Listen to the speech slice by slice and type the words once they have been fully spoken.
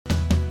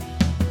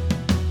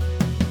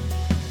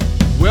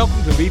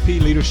Welcome to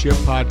VP Leadership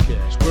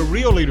Podcast, where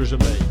real leaders are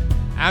made.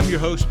 I'm your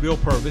host, Bill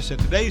Purvis, and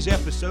today's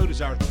episode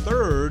is our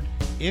third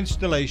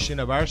installation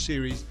of our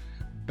series,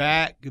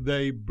 Back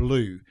the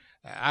Blue.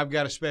 I've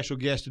got a special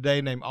guest today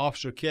named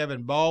Officer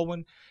Kevin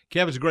Baldwin.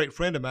 Kevin's a great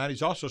friend of mine.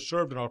 He's also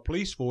served in our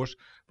police force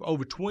for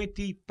over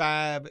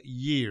 25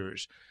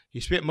 years. He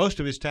spent most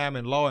of his time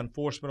in law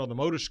enforcement on the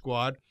motor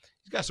squad.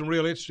 He's got some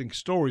real interesting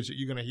stories that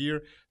you're going to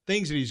hear,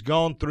 things that he's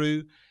gone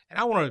through, and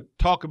I want to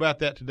talk about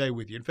that today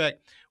with you. In fact,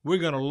 we're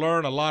going to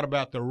learn a lot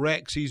about the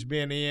wrecks he's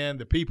been in,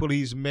 the people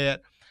he's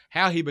met,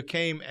 how he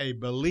became a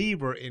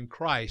believer in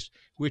Christ,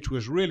 which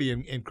was really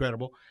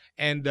incredible,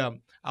 and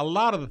a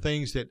lot of the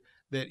things that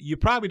you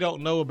probably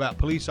don't know about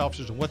police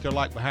officers and what they're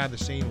like behind the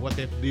scene, what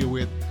they have to deal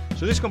with.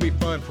 So this is going to be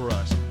fun for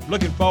us.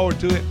 Looking forward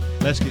to it.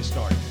 Let's get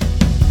started.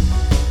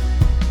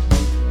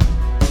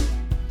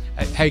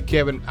 Hey,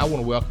 Kevin, I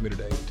want to welcome you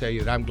today and tell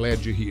you that I'm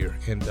glad you're here.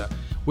 And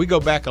we go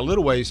back a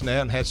little ways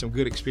now and had some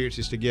good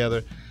experiences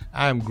together.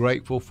 I am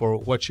grateful for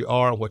what you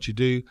are and what you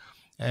do.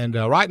 And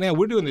right now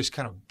we're doing this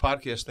kind of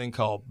podcast thing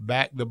called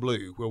Back the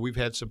Blue, where we've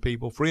had some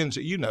people, friends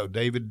that you know,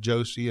 David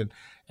Josie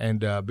and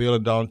Bill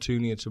and Don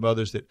Tooney and some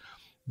others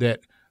that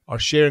are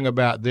sharing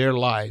about their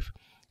life.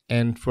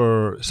 And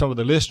for some of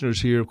the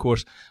listeners here, of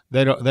course,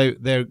 they're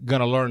going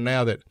to learn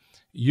now that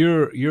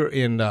you're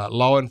in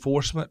law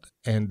enforcement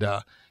and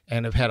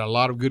have had a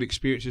lot of good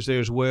experiences there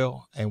as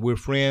well. And we're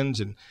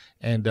friends, and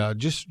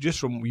just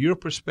from your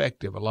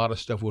perspective, a lot of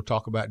stuff we'll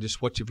talk about,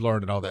 just what you've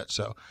learned and all that.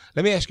 So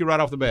let me ask you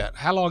right off the bat,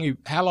 how long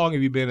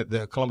have you been at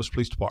the Columbus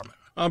Police Department?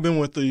 I've been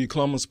with the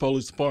Columbus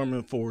Police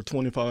Department for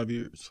 25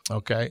 years.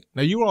 Okay.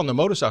 Now, you were on the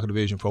motorcycle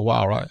division for a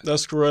while, right?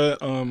 That's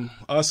correct.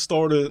 I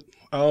started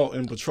out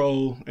in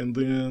patrol, and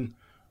then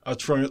I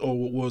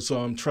was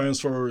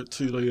transferred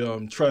to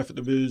the traffic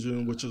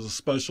division, which is a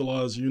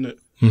specialized unit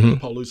in the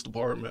police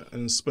department,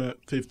 and spent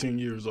 15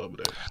 years over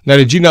there. Now,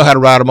 did you know how to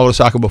ride a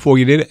motorcycle before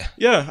you did it?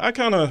 Yeah, I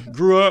kind of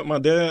grew up. My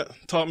dad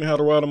taught me how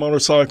to ride a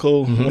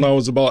motorcycle when I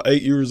was about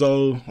 8 years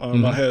old.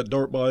 I had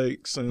dirt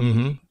bikes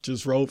and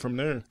just rode from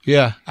there.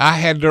 Yeah, I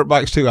had dirt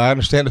bikes too. I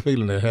understand the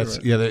feeling there. That's,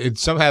 right. Yeah,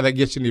 somehow that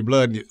gets in your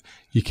blood. And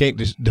you can't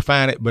just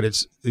define it, but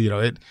it's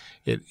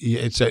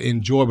it's an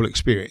enjoyable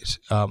experience.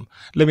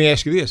 Let me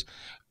ask you this.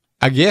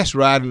 I guess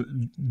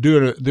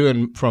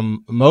doing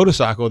from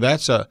motorcycle,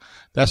 that's a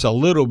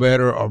little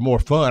better or more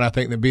fun, I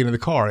think, than being in the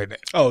car, isn't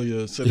it? Oh,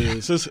 yes, it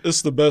is.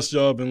 It's the best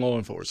job in law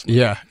enforcement.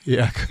 Yeah,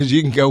 because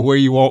you can go where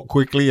you want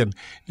quickly, and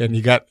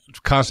you got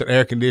constant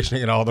air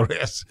conditioning and all the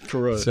rest.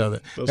 Correct. So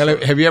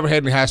right. Have you ever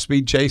had any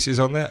high-speed chases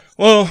on that?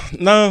 Well,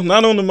 no,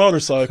 not on the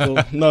motorcycle.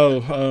 No,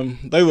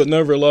 they would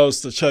never allow us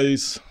to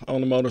chase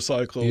on the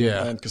motorcycle.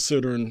 Yeah.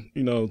 Considering,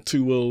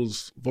 2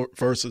 wheels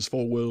versus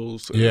 4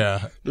 wheels.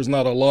 Yeah. There's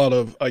not a lot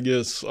of, I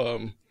guess,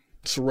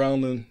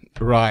 surrounding.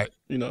 Right.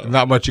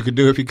 Not much you could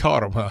do if you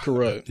caught them, huh?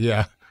 Correct.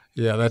 Yeah,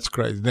 that's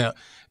crazy. Now,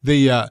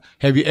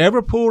 have you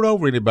ever pulled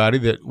over anybody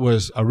that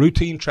was a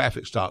routine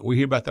traffic stop? We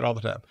hear about that all the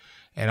time,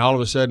 and all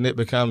of a sudden it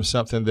becomes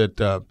something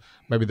that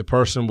maybe the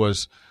person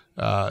was,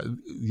 under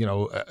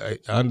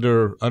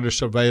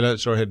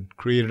surveillance or had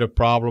created a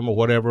problem or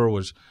whatever,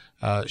 was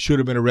should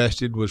have been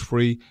arrested, was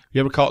free. You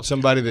ever caught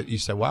somebody that you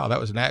said, "Wow, that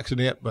was an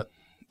accident"? But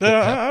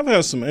yeah, I've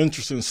had some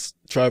interesting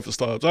traffic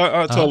stops.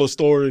 I tell a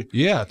story.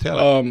 Yeah,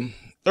 tell it.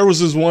 There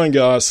was this one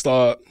guy I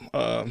stopped,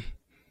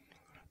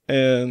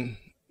 and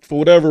for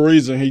whatever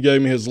reason, he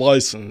gave me his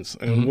license,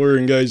 and we're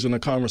engaged in a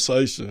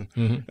conversation,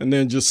 and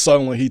then just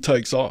suddenly he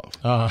takes off.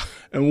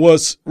 And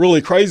what's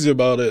really crazy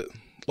about it,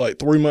 like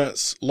 3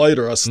 months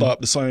later, I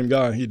stopped the same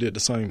guy, and he did the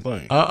same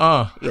thing.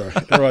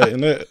 Right,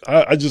 and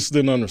I just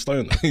didn't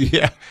understand that.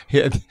 Yeah,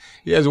 he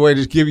has a way to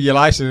just give you your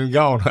license and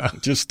gone.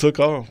 Just took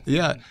off.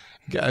 Yeah,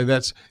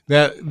 that's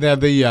now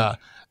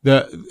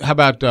how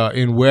about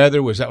in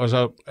weather? Was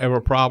ever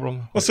a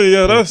problem? Well, see,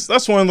 yeah,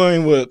 that's one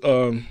thing with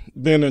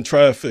being in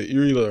traffic.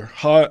 You're either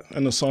hot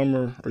in the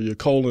summer or you're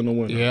cold in the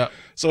winter. Yeah.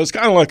 So it's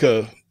kind of like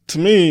to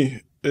me,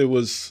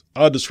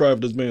 I describe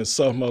it as being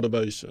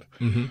self-motivation.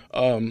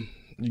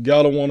 You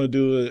got to want to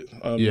do it.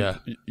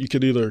 You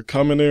could either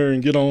come in there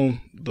and get on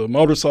the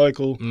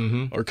motorcycle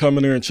or come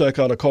in there and check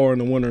out a car in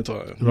the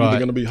wintertime. You're either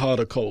going to be hot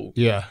or cold.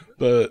 Yeah.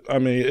 But, I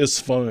mean, it's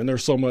fun. There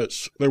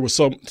was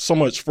so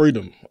much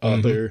freedom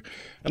out there.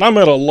 And I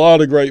met a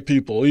lot of great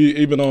people,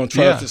 even on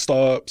traffic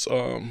stops.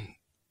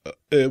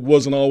 It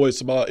wasn't always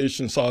about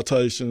issuing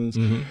citations.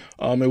 It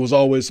was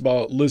always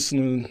about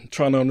listening,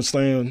 trying to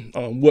understand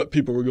what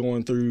people were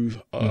going through.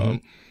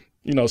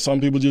 Some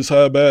people just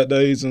have bad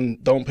days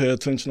and don't pay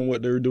attention to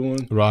what they're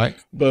doing. Right.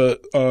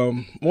 But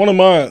one of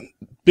my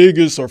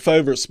biggest or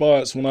favorite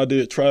spots when I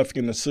did traffic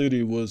in the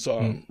city was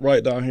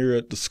right down here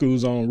at the school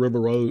zone,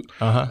 River Road.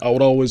 I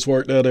would always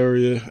work that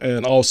area,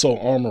 and also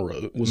Armour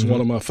Road was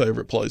one of my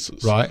favorite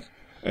places. Right.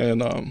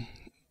 And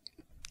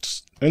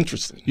it's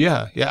interesting.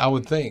 Yeah, I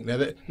would think.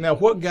 Now,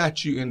 what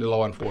got you into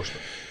law enforcement?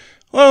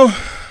 Well,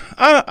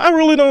 I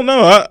really don't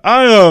know.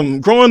 I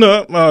growing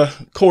up,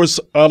 of course,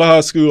 out of high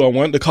school, I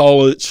went to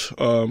college.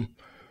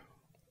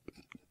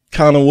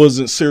 kind of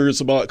wasn't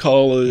serious about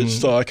college,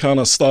 so I kind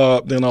of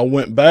stopped. Then I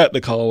went back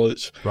to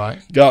college,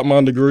 got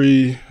my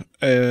degree,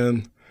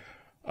 and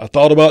I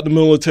thought about the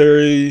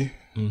military,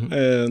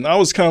 and I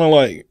was kind of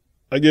like,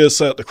 I guess,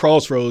 at the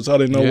crossroads. I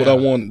didn't know what I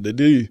wanted to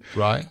do.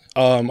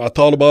 I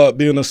thought about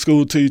being a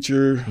school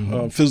teacher,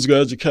 physical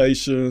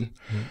education,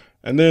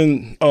 and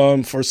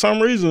then for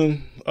some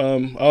reason,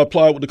 I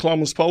applied with the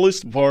Columbus Police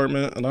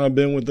Department, and I've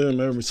been with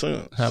them ever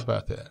since. How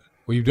about that?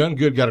 Well, you've done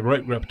good. Got a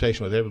great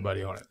reputation with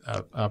everybody on it.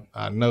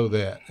 I know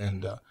that,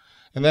 and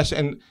that's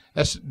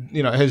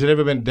you know, has it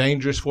ever been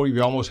dangerous for you?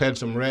 You almost had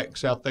some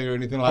wrecks out there or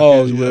anything like that?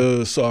 Oh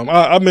yes,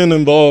 I've been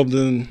involved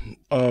in.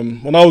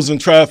 When I was in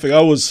traffic,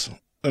 I was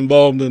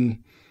involved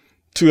in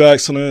 2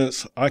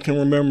 accidents. I can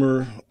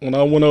remember when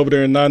I went over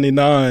there in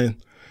 '99.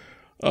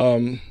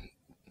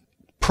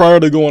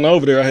 Prior to going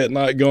over there, I had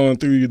not gone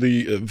through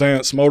the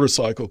advanced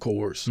motorcycle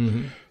course.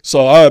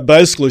 So I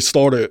basically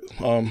started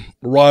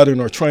riding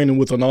or training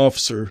with an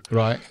officer.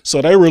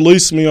 So they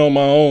released me on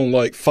my own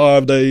like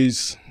 5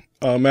 days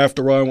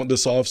after riding with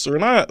this officer.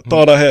 And I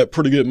thought I had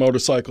pretty good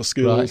motorcycle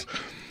skills.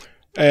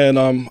 And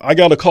I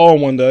got a call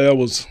one day. I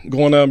was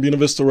going down Buena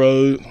Vista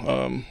Road.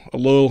 A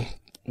little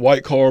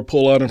white car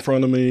pulled out in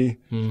front of me,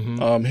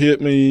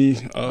 hit me,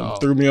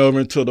 threw me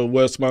over into the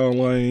westbound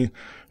lane,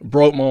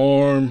 broke my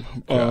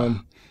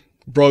arm,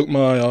 broke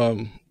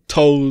my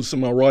toes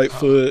and my right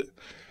foot.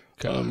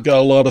 Got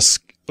a lot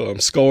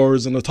of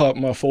scars in the top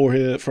of my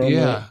forehead from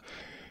it.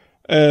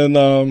 And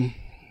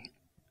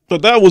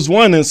but that was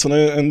one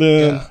incident. And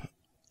then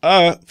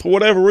for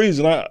whatever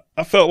reason,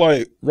 I felt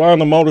like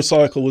riding a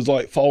motorcycle was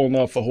like falling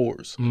off a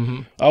horse.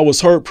 I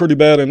was hurt pretty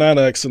bad in that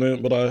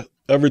accident, but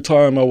every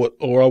time I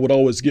would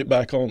always get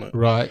back on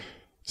it.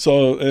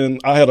 So,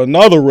 and I had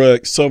another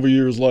wreck several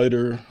years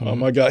later.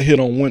 I got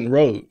hit on Winton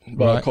Road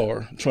by a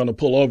car trying to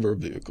pull over a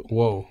vehicle.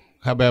 Whoa.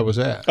 How bad was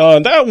that?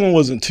 That one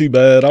wasn't too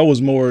bad. I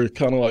was more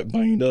kind of like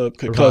banged up,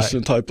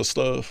 concussion type of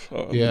stuff.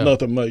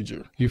 Nothing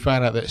major. You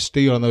find out that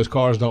steel in those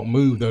cars don't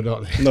move, though,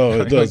 don't they?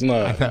 No, it does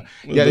not.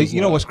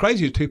 You know what's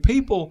crazy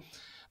is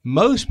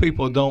most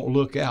people don't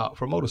look out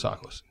for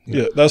motorcyclists.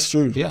 Yeah, that's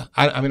true. Yeah.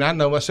 I mean, I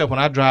know myself when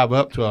I drive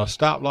up to a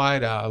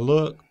stoplight, I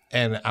look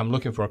and I'm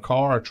looking for a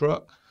car or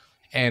truck.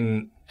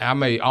 And I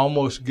may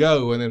almost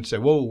go and then say,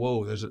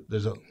 "Whoa! There's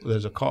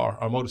a car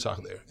or a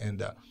motorcycle there."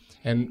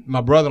 And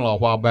my brother-in-law a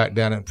while back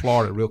down in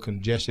Florida, a real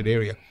congested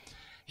area,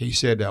 he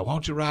said, "Why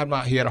don't you ride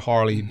my?" He had a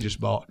Harley he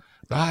just bought.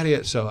 Ride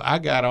it. So I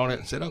got on it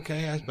and said,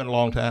 "Okay, it's been a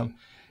long time."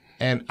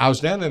 And I was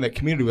down in that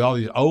community with all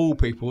these old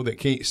people that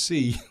can't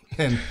see,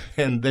 and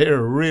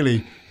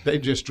they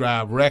just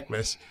drive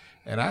reckless.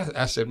 And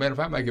I said, man, if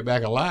I make it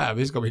back alive,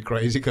 it's going to be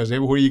crazy because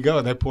everywhere you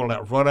go, they're pulling out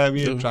in front of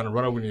you, trying to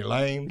run over in your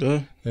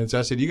lane. And so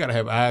I said, you got to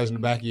have eyes in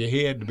the back of your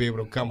head to be able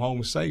to come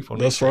home safe.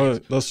 That's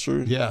right. That's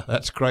true. Yeah,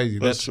 that's crazy.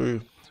 That's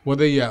true. Well,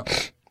 the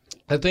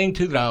thing,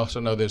 too, that I also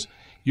know this,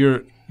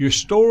 your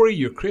story,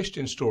 your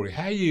Christian story,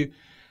 how you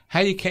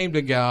came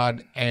to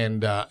God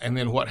and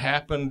then what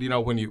happened, you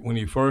know, when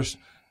you first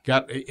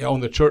got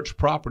on the church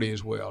property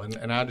as well.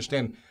 And I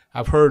understand –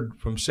 I've heard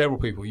from several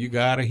people, you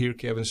got to hear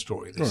Kevin's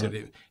story. They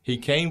said he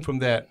came from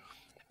that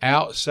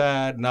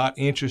outside, not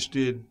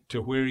interested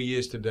to where he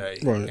is today.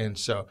 And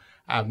so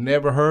I've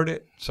never heard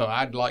it, so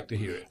I'd like to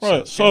hear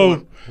it.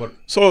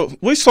 So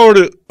we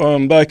started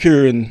back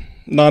here in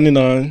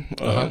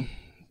 99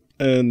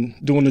 and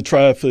doing the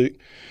traffic.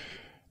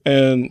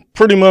 And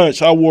pretty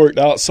much I worked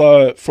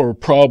outside for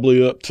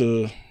probably up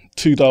to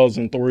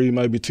 2003,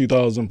 maybe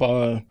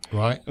 2005.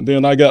 And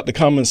then I got to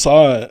come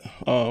inside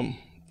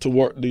to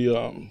work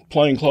the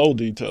plainclothes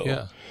detail.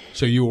 Yeah.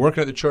 So you were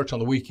working at the church on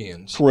the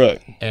weekends.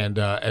 Correct. And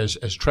as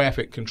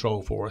traffic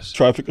control for us.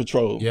 Traffic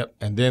control. Yep.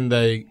 And then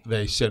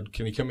they said,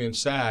 can you come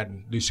inside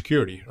and do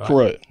security? Right?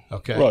 Correct.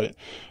 Okay. Right.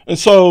 And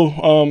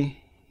so,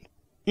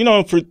 you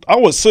know, I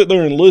would sit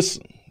there and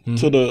listen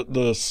to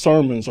the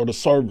sermons or the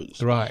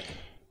service. Right.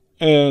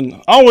 And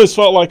I always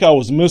felt like I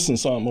was missing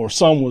something or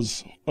something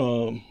was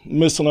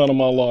missing out of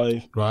my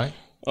life. Right.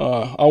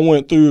 I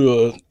went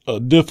through a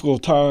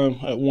difficult time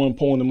at one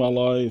point in my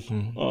life.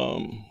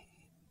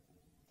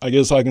 I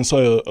guess I can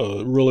say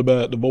a really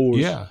bad divorce.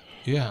 Yeah,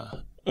 yeah.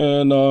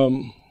 And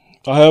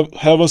I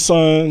have a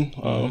son.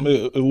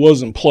 It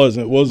wasn't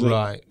pleasant. It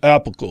wasn't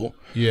applicable.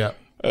 Yeah.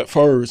 At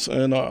first,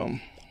 and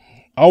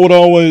I would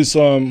always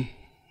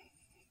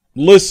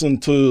listen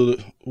to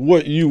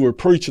what you were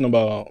preaching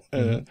about,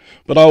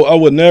 but I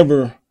would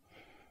never.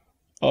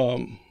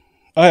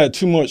 I had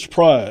too much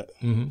pride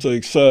to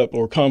accept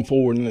or come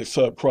forward and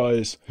accept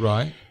Christ.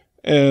 Right.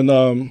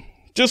 And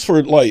just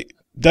for like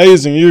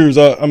days and years,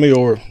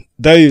 or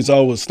days I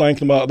was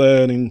thinking about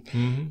that,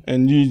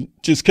 and you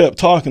just kept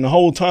talking the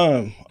whole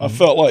time. I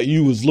felt like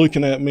you was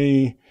looking at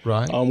me.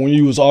 Right. When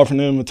you was offering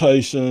the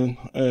invitation,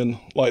 and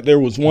like there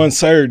was one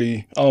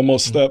Saturday, I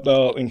almost stepped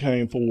out and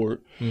came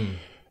forward.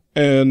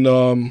 And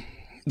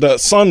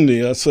that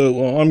Sunday, I said,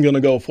 well, I'm going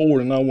to go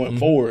forward, and I went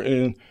forward,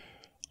 and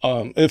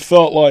it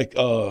felt like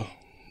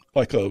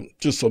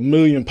just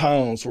 1,000,000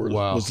 pounds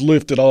was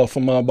lifted off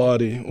of my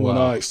body when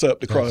I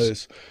accepted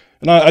Christ.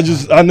 And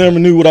I never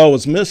knew what I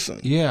was missing.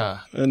 Yeah.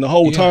 And the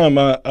whole time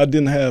I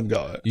didn't have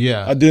God.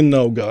 Yeah. I didn't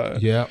know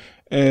God. Yeah.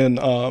 And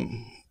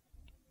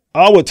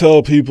I would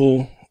tell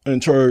people in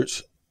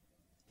church,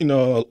 you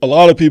know, a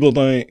lot of people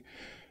think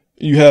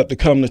you have to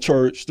come to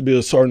church to be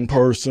a certain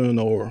person,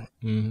 or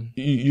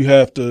you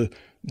have to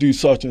do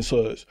such and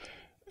such.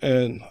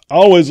 And I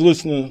always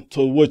listen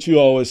to what you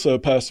always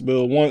said, Pastor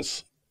Bill.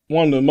 Once,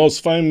 one of the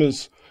most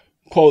famous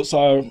quotes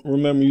I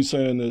remember you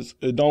saying is,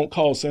 "It don't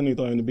cost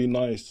anything to be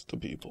nice to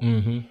people."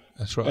 Mm-hmm.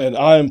 That's right. And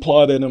I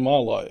imply that in my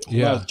life.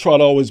 Yeah. I try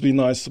to always be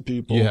nice to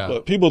people. Yeah.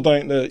 But people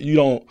think that you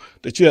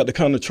have to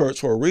come to church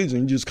for a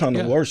reason. You just come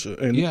to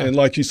worship. And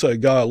like you say,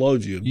 God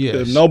loves you. Yes.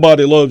 If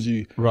nobody loves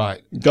you,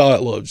 right,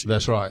 God loves you.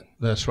 That's right.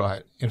 That's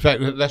right. In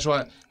fact, that's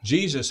why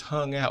Jesus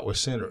hung out with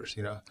sinners,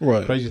 you know.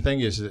 Right. The crazy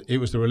thing is that it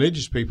was the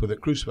religious people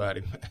that crucified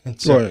him.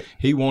 And so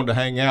he wanted to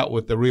hang out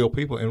with the real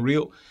people. And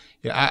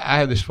I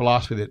have this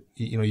philosophy that,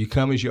 you know, you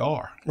come as you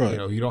are. Right. You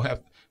know, we don't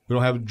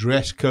have a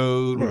dress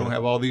code. We don't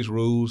have all these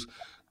rules.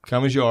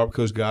 Come as you are,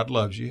 because God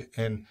loves you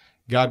and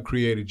God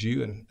created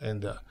you.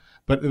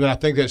 But I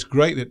think that's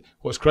great. That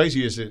what's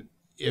crazy is that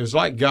it was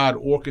like God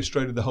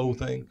orchestrated the whole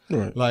thing.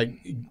 Right. Like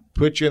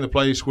put you in the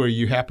place where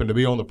you happen to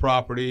be on the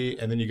property,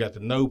 and then you got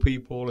to know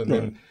people, and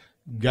then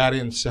got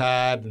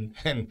inside,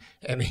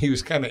 and he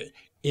was kind of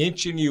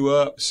inching you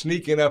up,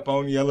 sneaking up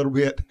on you a little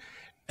bit,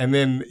 and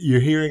then you're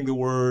hearing the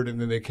word,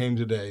 and then there came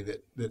today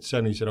that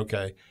suddenly you said,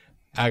 okay,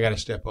 I got to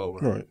step over.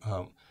 Right.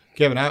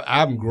 Kevin,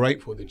 I'm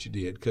grateful that you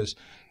did, because,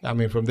 I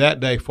mean, from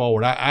that day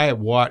forward, I have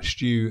watched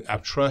you. I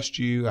trust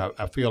you.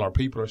 I feel our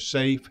people are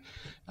safe.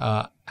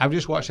 I've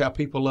just watched how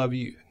people love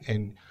you,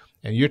 and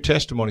your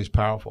testimony is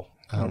powerful.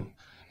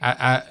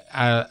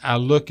 I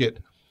look at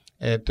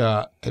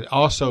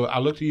also, I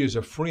look to you as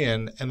a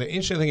friend, and the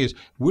interesting thing is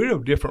we're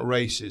of different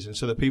races, and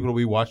so the people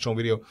we watch on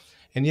video,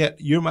 and yet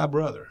you're my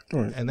brother,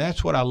 and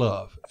that's what I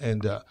love.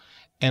 And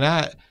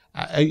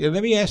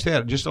let me ask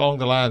that just along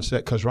the lines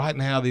that, because right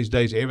now these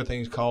days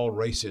everything's called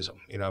racism,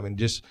 you know. I mean,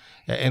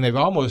 and they've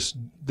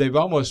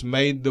almost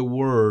made the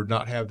word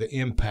not have the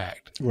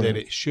impact that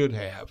it should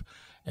have,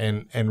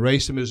 and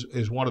racism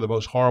is one of the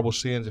most horrible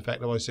sins. In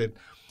fact, I always said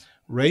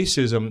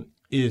racism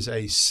is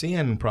a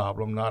sin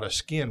problem, not a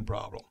skin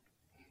problem,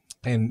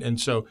 and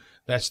so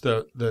that's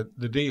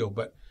the deal.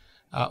 But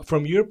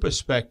from your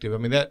perspective, I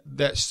mean,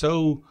 that's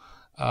so.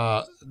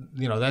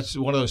 You know, that's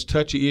one of those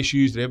touchy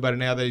issues that everybody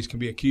nowadays can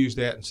be accused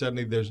at, and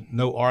suddenly there's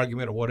no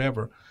argument or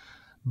whatever.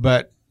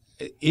 But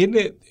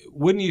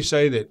wouldn't you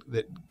say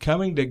that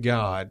coming to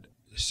God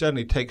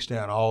suddenly takes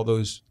down all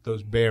those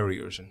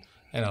barriers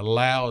and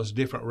allows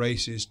different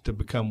races to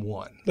become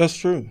one? That's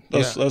true.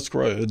 That's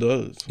great. It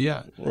does.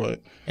 Yeah.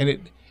 Right. And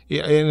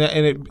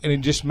it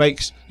just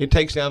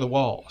takes down the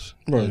walls.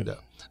 Right. And,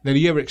 now, do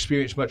you ever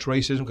experience much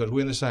racism? Because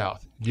we're in the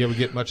South. Do you ever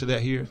get much of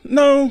that here?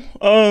 No.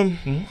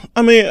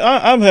 I mean,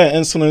 I've had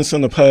incidents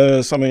in the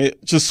past. I mean,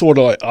 just sort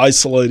of like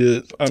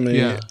isolated. I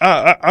mean,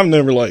 I've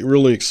never like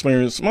really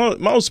experienced.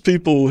 Most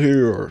people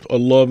here are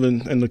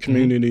loving in the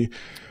community.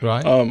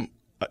 Right.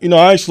 You know,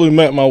 I actually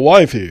met my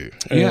wife here,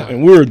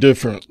 and we're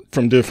different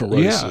from different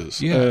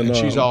races. Yeah, and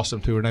she's awesome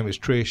too. Her name is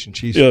Trish, and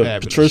she's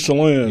fabulous. Patricia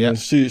Lynn. Yep. And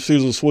she's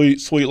a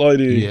sweet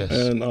lady. Yes.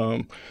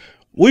 And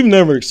we've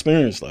never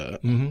experienced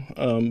that.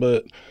 Mm-hmm.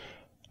 But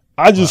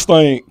I just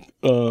think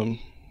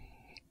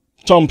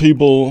some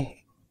people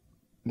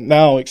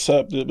now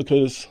accept it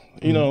because,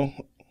 you know,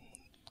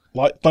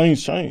 like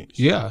things change.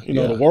 Yeah. You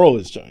know, the world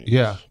has changed.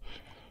 Yeah.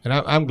 And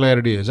I'm glad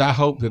it is. I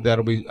hope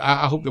that'll be.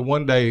 I hope that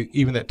one day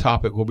even that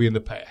topic will be in the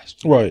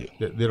past. Right.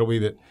 That'll be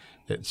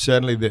that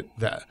suddenly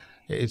that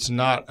it's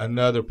not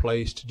another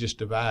place to just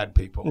divide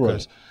people.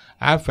 Because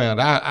I've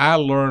found I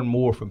learn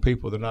more from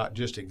people that are not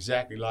just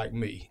exactly like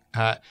me.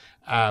 I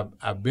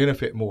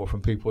benefit more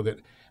from people that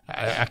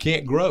I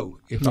can't grow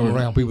if I'm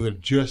around people that are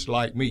just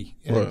like me.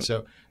 And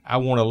so I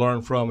want to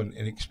learn from and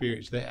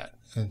experience that.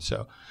 And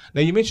so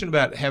now you mentioned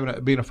about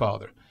being a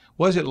father.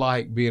 What's it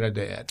like being a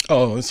dad?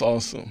 Oh, it's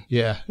awesome.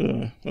 Yeah.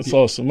 It's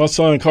awesome. My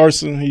son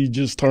Carson, he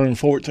just turned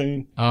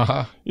 14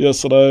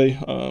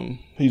 yesterday.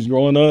 He's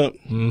growing up,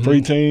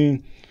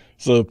 preteen.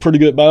 He's a pretty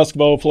good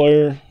basketball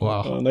player.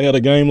 Wow. They had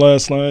a game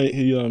last night.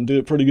 He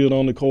did pretty good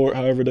on the court.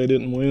 However, they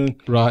didn't win.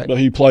 Right. But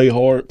he played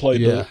hard,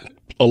 played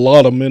a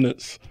lot of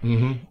minutes.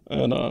 Mm-hmm.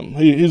 And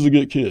he's a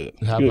good kid.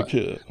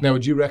 Kid. Now,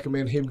 would you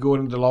recommend him going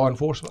into law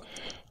enforcement?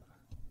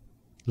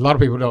 A lot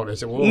of people don't. They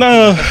say, well,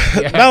 no,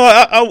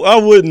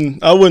 I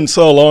wouldn't. I wouldn't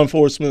sell law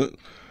enforcement.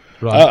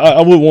 Right. I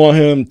would want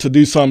him to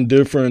do something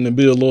different and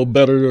be a little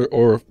better,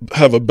 or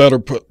have a better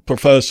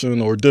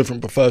profession or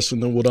different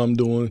profession than what I'm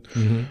doing.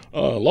 Mm-hmm.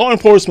 Law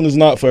enforcement is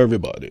not for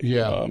everybody.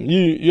 Yeah,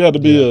 you have to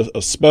be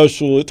a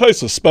special. It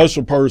takes a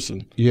special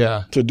person.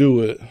 To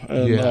do it.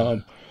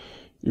 And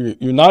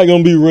you're not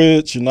going to be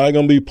rich. You're not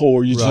going to be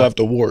poor. You just have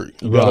to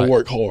work. You got to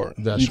work hard.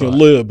 You can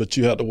live, but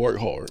you have to work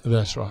hard.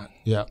 That's right.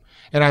 Yeah.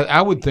 And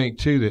I would think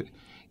too that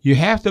you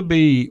have to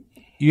be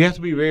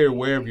very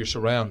aware of your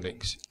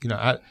surroundings. You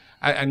know,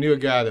 I knew a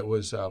guy that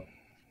was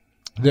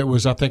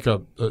I think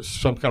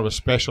some kind of a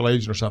special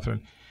agent or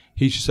something.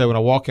 He used to say, when I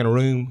walk in a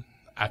room,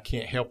 I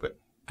can't help it.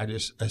 I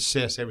just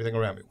assess everything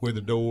around me, where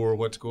the door,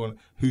 what's going,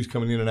 who's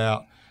coming in and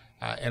out.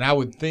 And I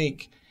would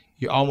think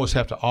you almost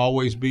have to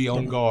always be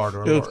on guard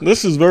or alert.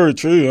 This is very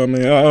true. I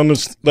mean, I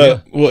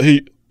understand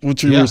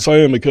what you were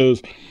saying,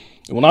 because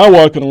when I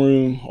walk in a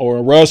room or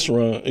a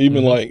restaurant,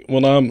 even like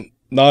when I'm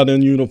not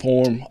in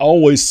uniform, I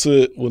always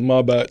sit with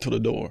my back to the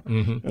door,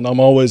 and I'm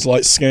always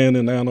like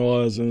scanning,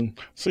 analyzing.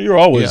 So you're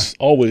always,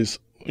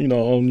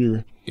 on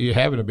your. You're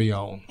having to be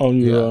on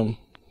your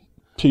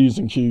P's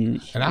and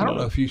Q's. And I don't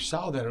know if you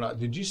saw that or not.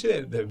 Did you see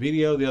that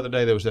video the other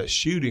day? There was that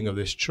shooting of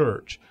this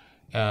church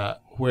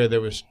where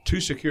there was 2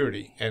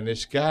 security, and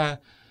this guy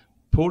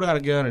pulled out a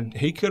gun, and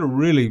he could have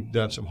really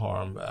done some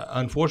harm.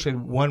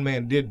 Unfortunately, one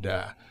man did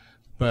die,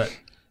 but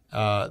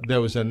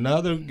there was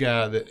another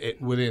guy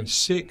that within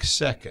 6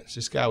 seconds,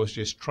 this guy was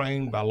just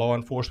trained by law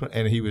enforcement,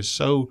 and it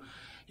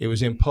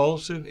was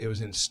impulsive, it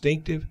was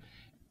instinctive,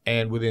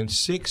 and within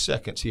 6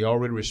 seconds, he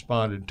already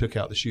responded and took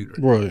out the shooter.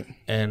 Right.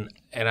 And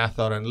I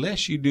thought,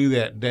 unless you do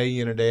that day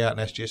in or day out, and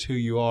that's just who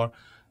you are,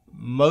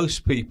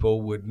 most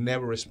people would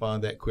never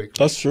respond that quickly.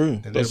 That's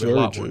true. And that's there'd be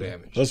a lot true. more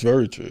damage. That's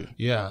very true.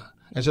 Yeah.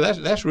 And so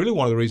that's really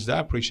one of the reasons I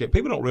appreciate.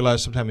 People don't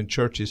realize sometimes in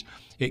churches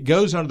it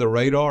goes under the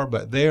radar,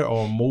 but there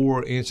are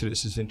more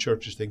incidences in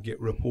churches that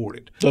get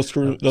reported. That's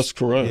correct. That's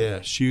correct.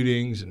 Yeah,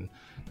 shootings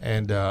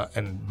and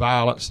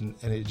violence, and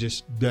it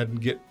just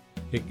doesn't get.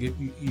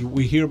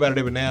 We hear about it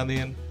every now and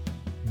then,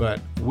 but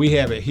we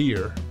have it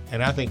here,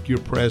 and I think your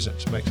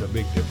presence makes a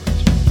big difference.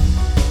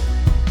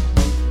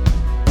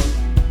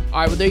 All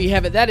right, well, there you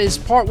have it. That is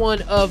part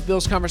 1 of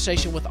Bill's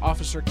conversation with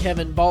Officer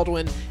Kevin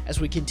Baldwin as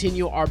we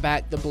continue our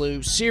Back the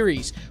Blue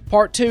series.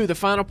 Part 2, the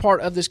final part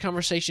of this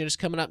conversation, is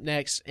coming up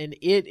next, and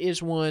it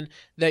is one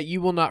that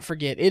you will not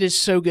forget. It is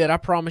so good. I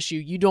promise you,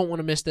 you don't want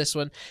to miss this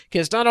one,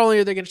 because not only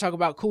are they going to talk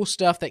about cool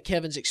stuff that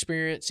Kevin's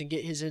experienced and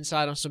get his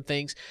insight on some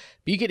things,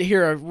 but you get to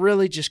hear a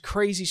really just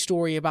crazy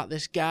story about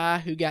this guy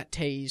who got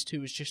tased, who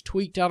was just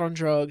tweaked out on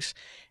drugs.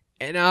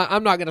 And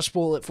I'm not going to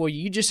spoil it for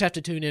you. You just have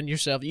to tune in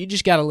yourself. You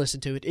just got to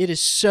listen to it. It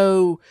is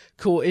so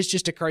cool. It's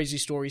just a crazy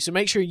story. So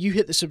make sure you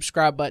hit the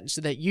subscribe button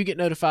so that you get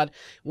notified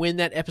when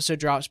that episode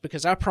drops,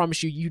 because I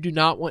promise you, you do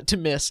not want to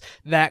miss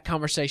that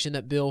conversation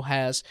that Bill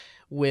has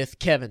with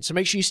Kevin. So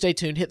make sure you stay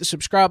tuned. Hit the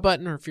subscribe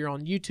button, or if you're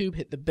on YouTube,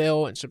 hit the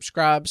bell and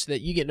subscribe so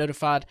that you get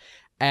notified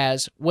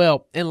as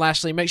well. And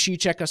lastly, make sure you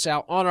check us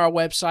out on our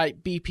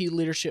website,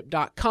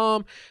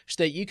 bpleadership.com, so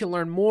that you can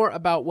learn more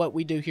about what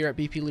we do here at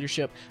BP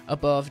Leadership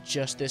above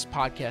just this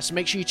podcast. So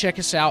make sure you check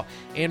us out,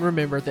 and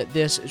remember that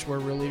this is where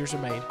real leaders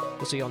are made.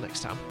 We'll see y'all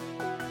next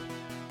time.